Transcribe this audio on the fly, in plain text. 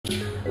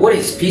What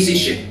is PC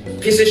sheet?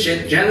 PC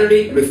sheet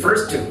generally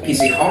refers to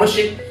PC hollow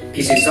sheet,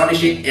 PC solid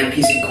sheet, and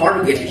PC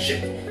corrugated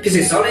sheet.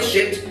 PC solid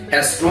sheet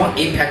has strong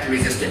impact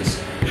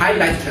resistance, high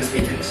light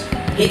transmittance,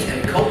 heat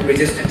and cold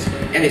resistance,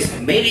 and is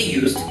mainly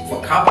used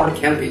for cardboard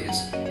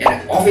canopies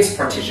and office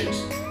partitions.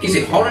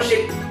 PC hollow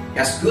sheet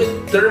has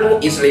good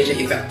thermal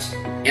insulation effect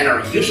and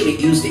are usually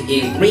used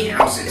in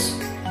greenhouses.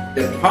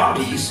 The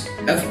properties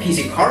of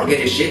PC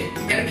corrugated sheet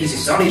and PC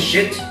solid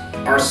sheet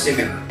are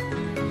similar,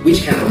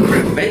 which can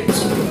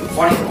prevent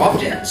falling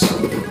objects,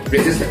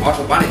 resist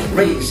ultraviolet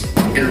rays,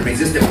 and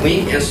resist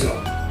wind and snow.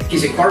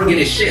 PC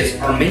corrugated sheets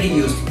are mainly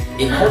used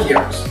in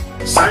courtyards,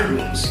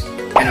 sunrooms,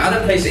 and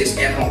other places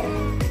at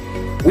home.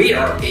 We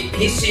are a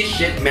PC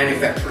sheet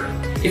manufacturer.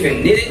 If you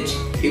need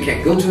it, you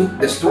can go to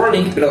the store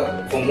link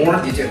below for more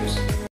details.